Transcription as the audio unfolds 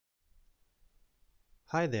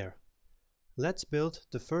Hi there. Let's build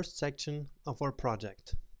the first section of our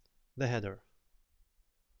project, the header.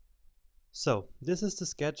 So, this is the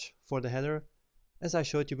sketch for the header as I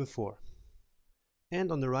showed you before.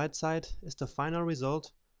 And on the right side is the final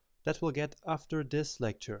result that we'll get after this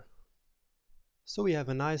lecture. So we have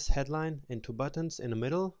a nice headline and two buttons in the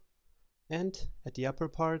middle, and at the upper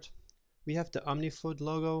part we have the OmniFood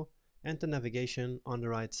logo and the navigation on the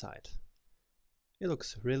right side. It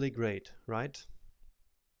looks really great, right?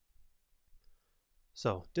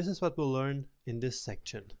 So this is what we'll learn in this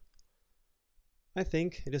section. I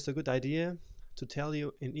think it is a good idea to tell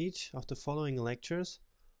you in each of the following lectures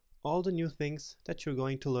all the new things that you're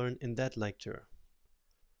going to learn in that lecture.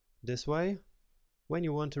 This way, when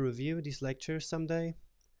you want to review these lectures someday,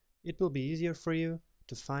 it will be easier for you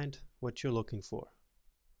to find what you're looking for.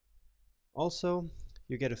 Also,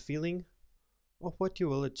 you get a feeling of what you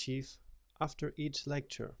will achieve after each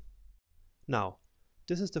lecture. Now,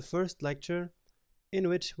 this is the first lecture in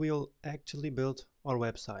which we'll actually build our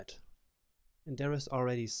website. And there is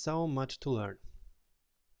already so much to learn.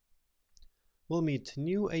 We'll meet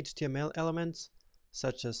new HTML elements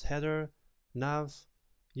such as header, nav,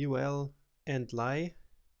 UL, and lie.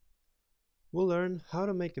 We'll learn how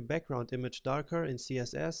to make a background image darker in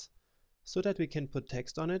CSS so that we can put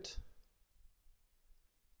text on it.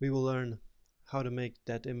 We will learn how to make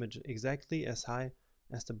that image exactly as high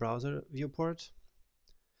as the browser viewport.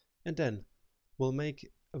 And then we'll make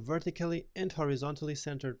a vertically and horizontally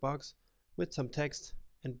centered box with some text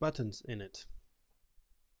and buttons in it.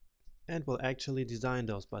 And we'll actually design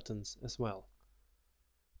those buttons as well.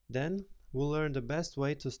 Then we'll learn the best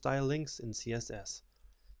way to style links in CSS.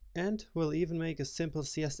 And we'll even make a simple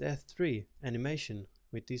CSS3 animation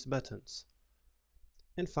with these buttons.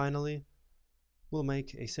 And finally, we'll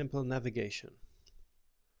make a simple navigation.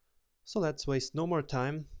 So let's waste no more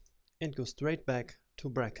time and go straight back to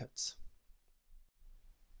brackets.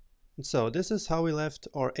 And so this is how we left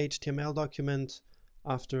our HTML document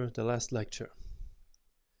after the last lecture.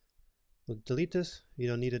 We'll delete this, we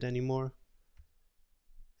don't need it anymore.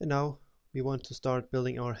 And now we want to start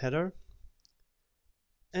building our header.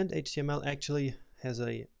 And HTML actually has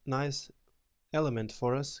a nice element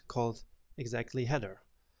for us called exactly header.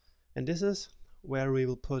 And this is where we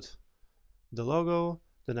will put the logo,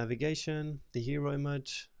 the navigation, the hero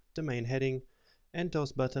image, the main heading, and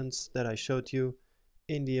those buttons that I showed you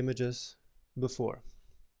in the images before.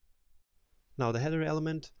 Now the header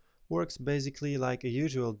element works basically like a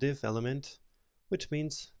usual div element, which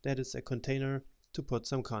means that it's a container to put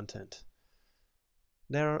some content.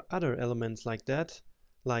 There are other elements like that,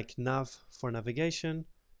 like nav for navigation,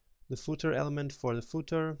 the footer element for the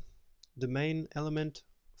footer, the main element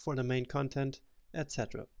for the main content,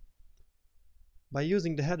 etc. By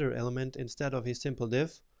using the header element instead of a simple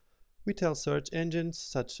div, we tell search engines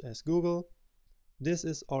such as Google, this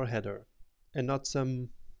is our header, and not some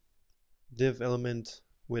div element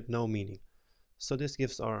with no meaning. So this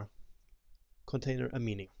gives our container a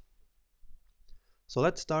meaning. So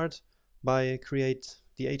let's start by create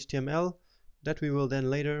the HTML that we will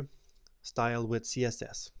then later style with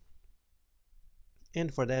CSS.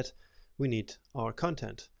 And for that we need our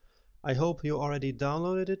content. I hope you already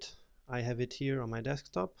downloaded it. I have it here on my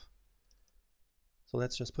desktop. So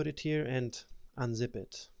let's just put it here and unzip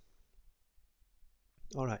it.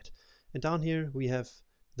 Alright, and down here we have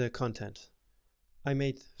the content. I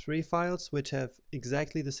made 3 files which have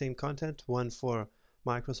exactly the same content, one for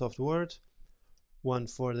Microsoft Word, one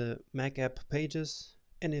for the Mac app pages,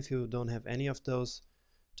 and if you don't have any of those,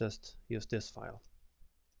 just use this file.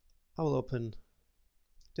 I will open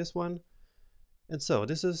this one, and so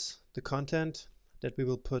this is the content that we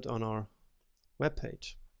will put on our web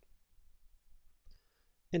page.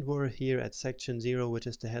 And we're here at section 0, which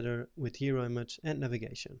is the header with hero image and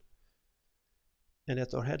navigation. And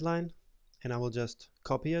that's our headline, and I will just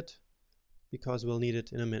copy it because we'll need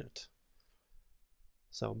it in a minute.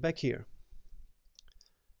 So back here.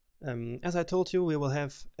 As I told you, we will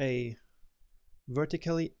have a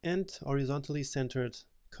vertically and horizontally centered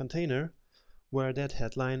container where that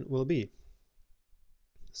headline will be.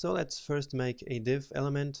 So let's first make a div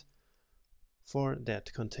element for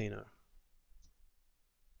that container.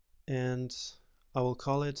 And I will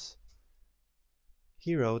call it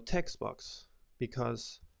hero text box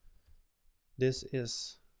because this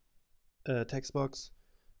is a text box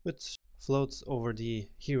which floats over the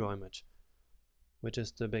hero image, which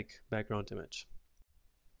is the big background image.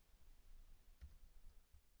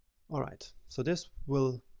 Alright, so this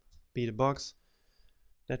will be the box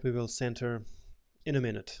that we will center in a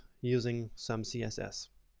minute using some CSS.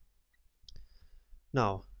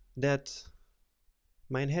 Now, that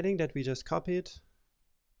main heading that we just copied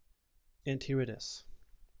and here it is.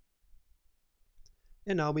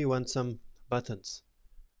 And now we want some buttons.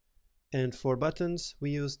 And for buttons,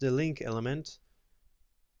 we use the link element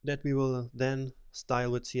that we will then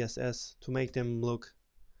style with CSS to make them look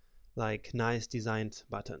like nice designed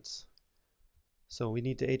buttons. So we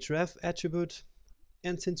need the href attribute,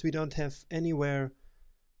 and since we don't have anywhere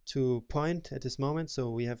to point at this moment, so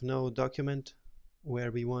we have no document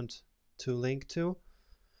where we want to link to,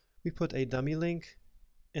 we put a dummy link,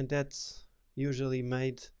 and that's usually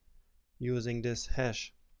made using this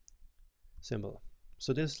hash symbol.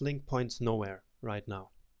 So this link points nowhere right now.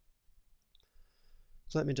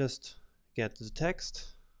 So let me just get the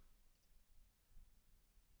text.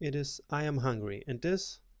 It is I am hungry, and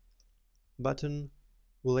this button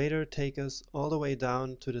will later take us all the way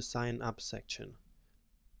down to the sign up section.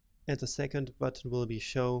 And the second button will be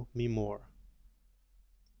show me more.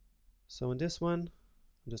 So in this one,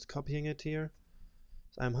 I'm just copying it here.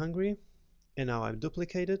 So I'm hungry, and now I've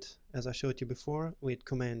duplicated as I showed you before with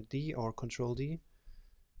Command D or Control D.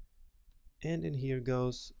 And in here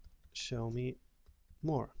goes show me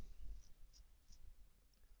more.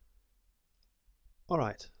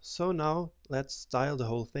 Alright, so now let's style the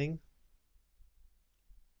whole thing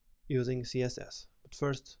using CSS. But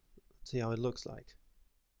first, let's see how it looks like.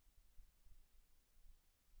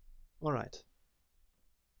 Alright,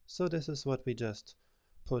 so this is what we just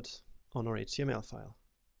put on our HTML file.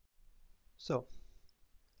 So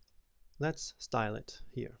let's style it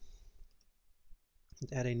here.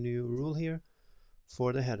 And add a new rule here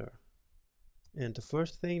for the header. And the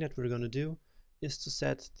first thing that we're going to do is to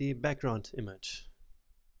set the background image.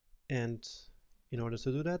 And in order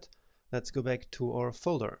to do that, let's go back to our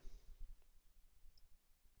folder.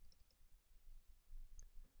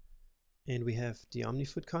 And we have the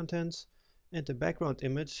OmniFoot contents, and the background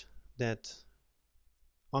image that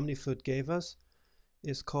OmniFoot gave us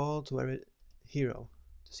is called hero,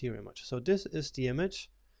 this hero image. So this is the image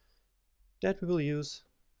that we will use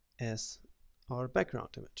as our background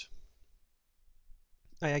image.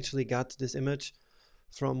 I actually got this image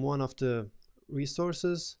from one of the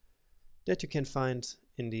resources that you can find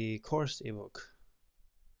in the course ebook.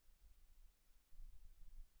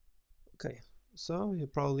 Okay, so you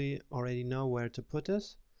probably already know where to put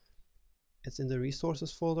this. It's in the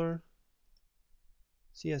resources folder,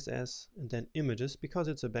 CSS, and then images, because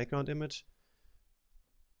it's a background image,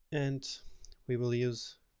 and we will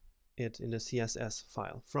use it in the CSS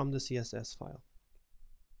file, from the CSS file.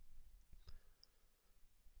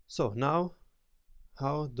 So now,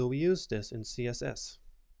 how do we use this in CSS?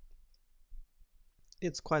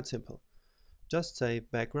 It's quite simple. Just say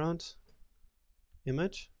background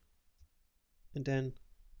image, and then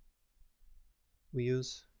we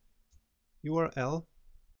use URL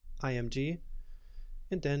img,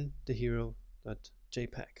 and then the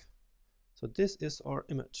hero.jpg. So this is our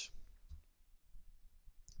image.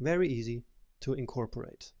 Very easy to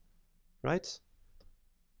incorporate, right?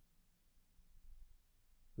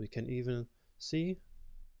 We can even see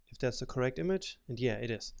if that's the correct image, and yeah, it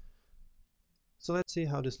is. So let's see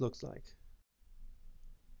how this looks like.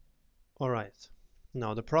 Alright,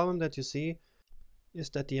 now the problem that you see is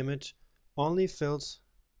that the image only fills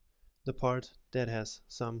the part that has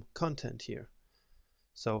some content here.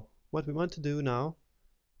 So what we want to do now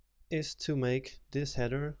is to make this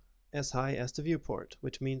header as high as the viewport,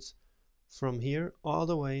 which means from here all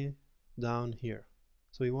the way down here.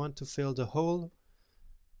 So we want to fill the whole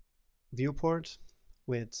viewport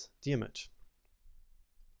with the image.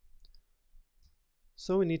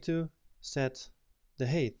 So we need to set the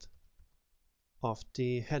height of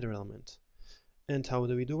the header element. And how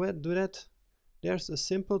do we do that? There's a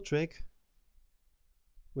simple trick,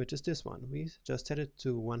 which is this one. We just set it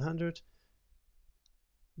to 100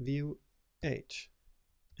 view h.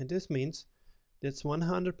 And this means that's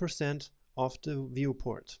 100% of the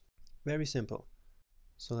viewport. Very simple.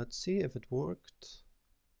 So let's see if it worked.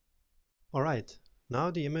 Alright, now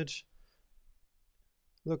the image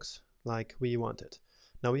looks like we want it.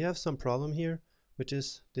 Now we have some problem here, which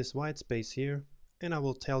is this white space here, and I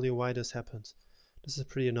will tell you why this happens. This is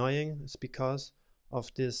pretty annoying. It's because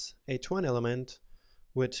of this h1 element,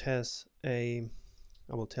 which has I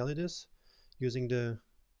will tell you this, using the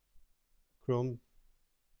Chrome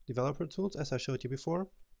developer tools as I showed you before.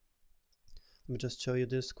 Let me just show you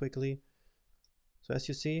this quickly. So as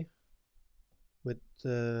you see with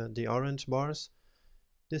the orange bars,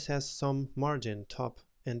 this has some margin, top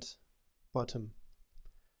and bottom.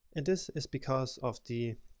 And this is because of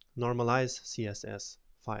the normalize CSS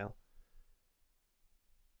file.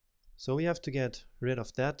 So we have to get rid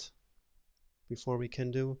of that before we can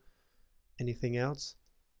do anything else.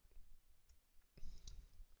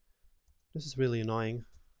 This is really annoying.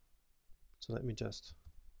 So let me just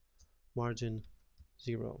margin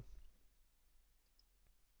 0.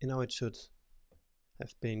 And now it should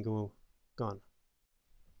have been gone.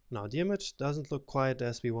 Now the image doesn't look quite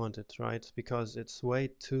as we want it, right? Because it's way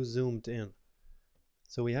too zoomed in.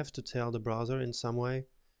 So we have to tell the browser in some way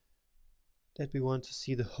that we want to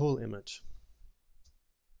see the whole image.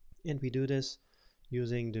 And we do this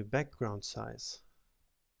using the background size.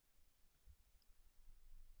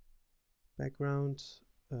 Background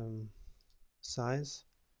size,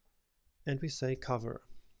 and we say cover.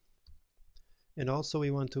 And also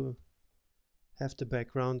we want to have the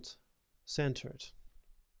background centered.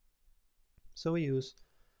 So we use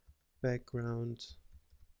background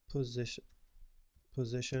position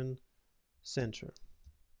center.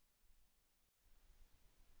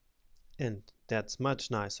 And that's much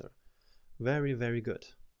nicer. Very, very good.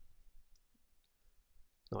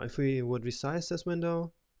 Now if we would resize this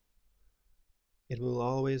window, it will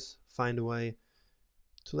always find a way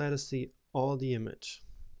to let us see all the image.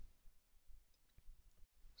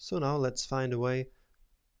 So now let's find a way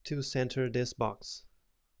to center this box,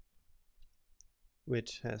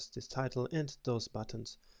 which has this title and those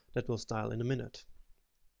buttons that we'll style in a minute.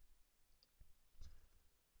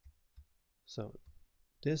 So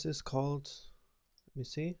this is called, let me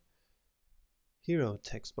see, hero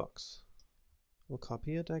text box. We'll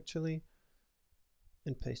copy it actually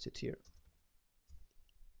and paste it here.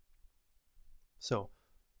 So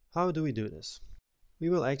how do we do this? We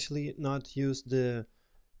will actually not use the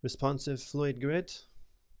responsive fluid grid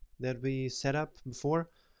that we set up before,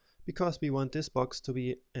 because we want this box to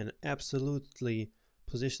be an absolutely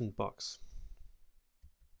positioned box,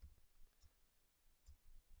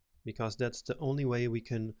 because that's the only way we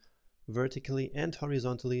can vertically and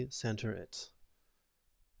horizontally center it.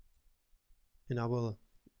 And I will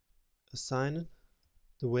assign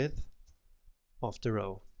the width of the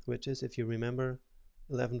row, which is, if you remember,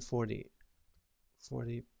 1140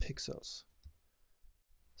 pixels.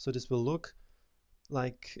 So this will look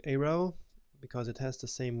like a row because it has the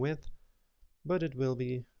same width, but it will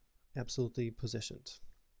be absolutely positioned.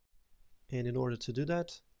 And in order to do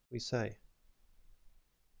that, we say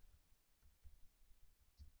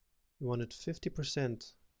we want it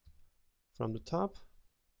 50% from the top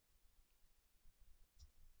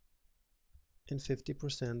and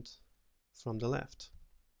 50% from the left.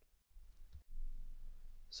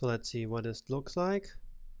 So let's see what this looks like.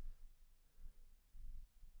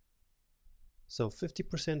 So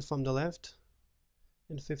 50% from the left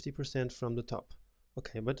and 50% from the top.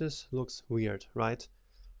 Okay, but this looks weird, right?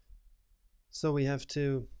 So we have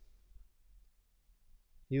to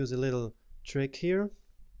use a little trick here,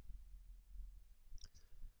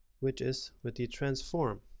 which is with the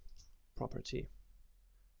transform property.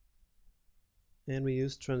 And we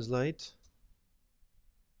use translate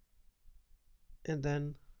and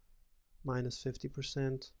then minus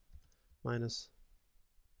 50%, minus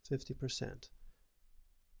 50%.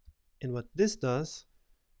 And what this does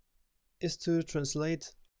is to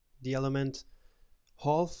translate the element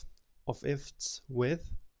half of its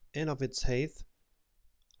width and of its height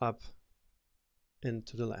up and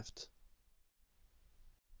to the left.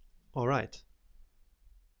 Alright,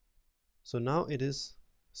 so now it is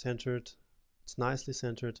centered, it's nicely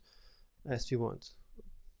centered as you want.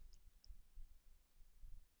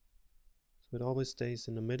 So it always stays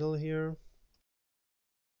in the middle here.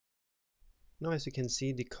 Now as you can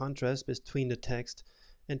see, the contrast between the text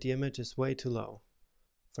and the image is way too low.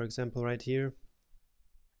 For example, right here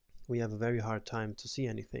we have a very hard time to see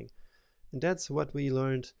anything. And that's what we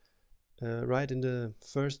learned right in the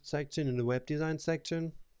first section, in the web design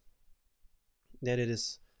section, that it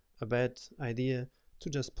is a bad idea to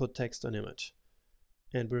just put text on image.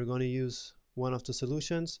 And we're going to use one of the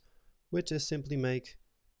solutions, which is simply make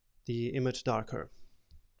the image darker.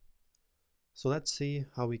 So let's see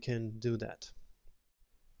how we can do that.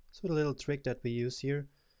 So the little trick that we use here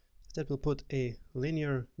is that we'll put a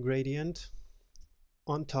linear gradient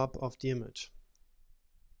on top of the image.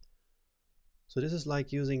 So this is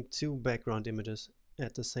like using two background images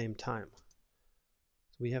at the same time.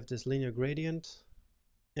 So we have this linear gradient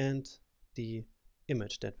and the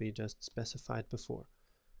image that we just specified before.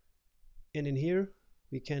 And in here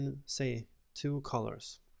we can say two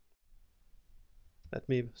colors. Let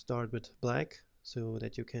me start with black so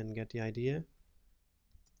that you can get the idea.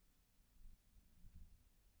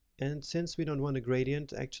 And since we don't want a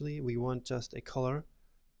gradient, actually we want just a color,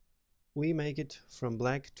 we make it from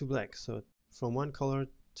black to black, so from one color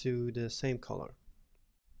to the same color.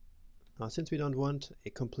 Now since we don't want a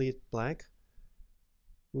complete black,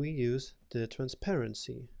 we use the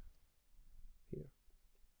transparency here.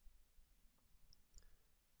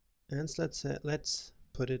 And let's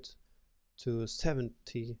put it to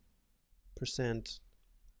 70%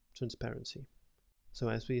 transparency. So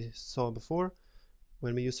as we saw before,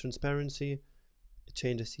 when we use transparency, it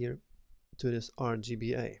changes here to this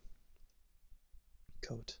RGBA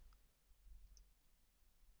code.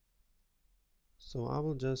 So I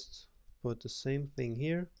will just put the same thing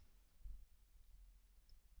here.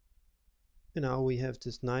 And now we have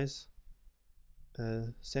this nice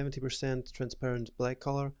 70% transparent black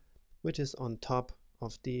color, which is on top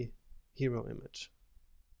of the hero image.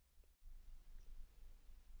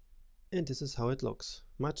 And this is how it looks.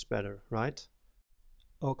 Much better, right?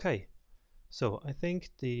 Okay, so I think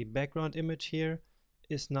the background image here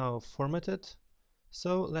is now formatted.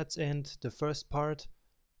 So let's end the first part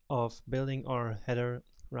of building our header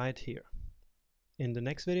right here. In the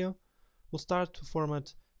next video, we'll start to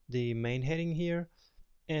format the main heading here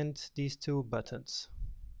and these two buttons.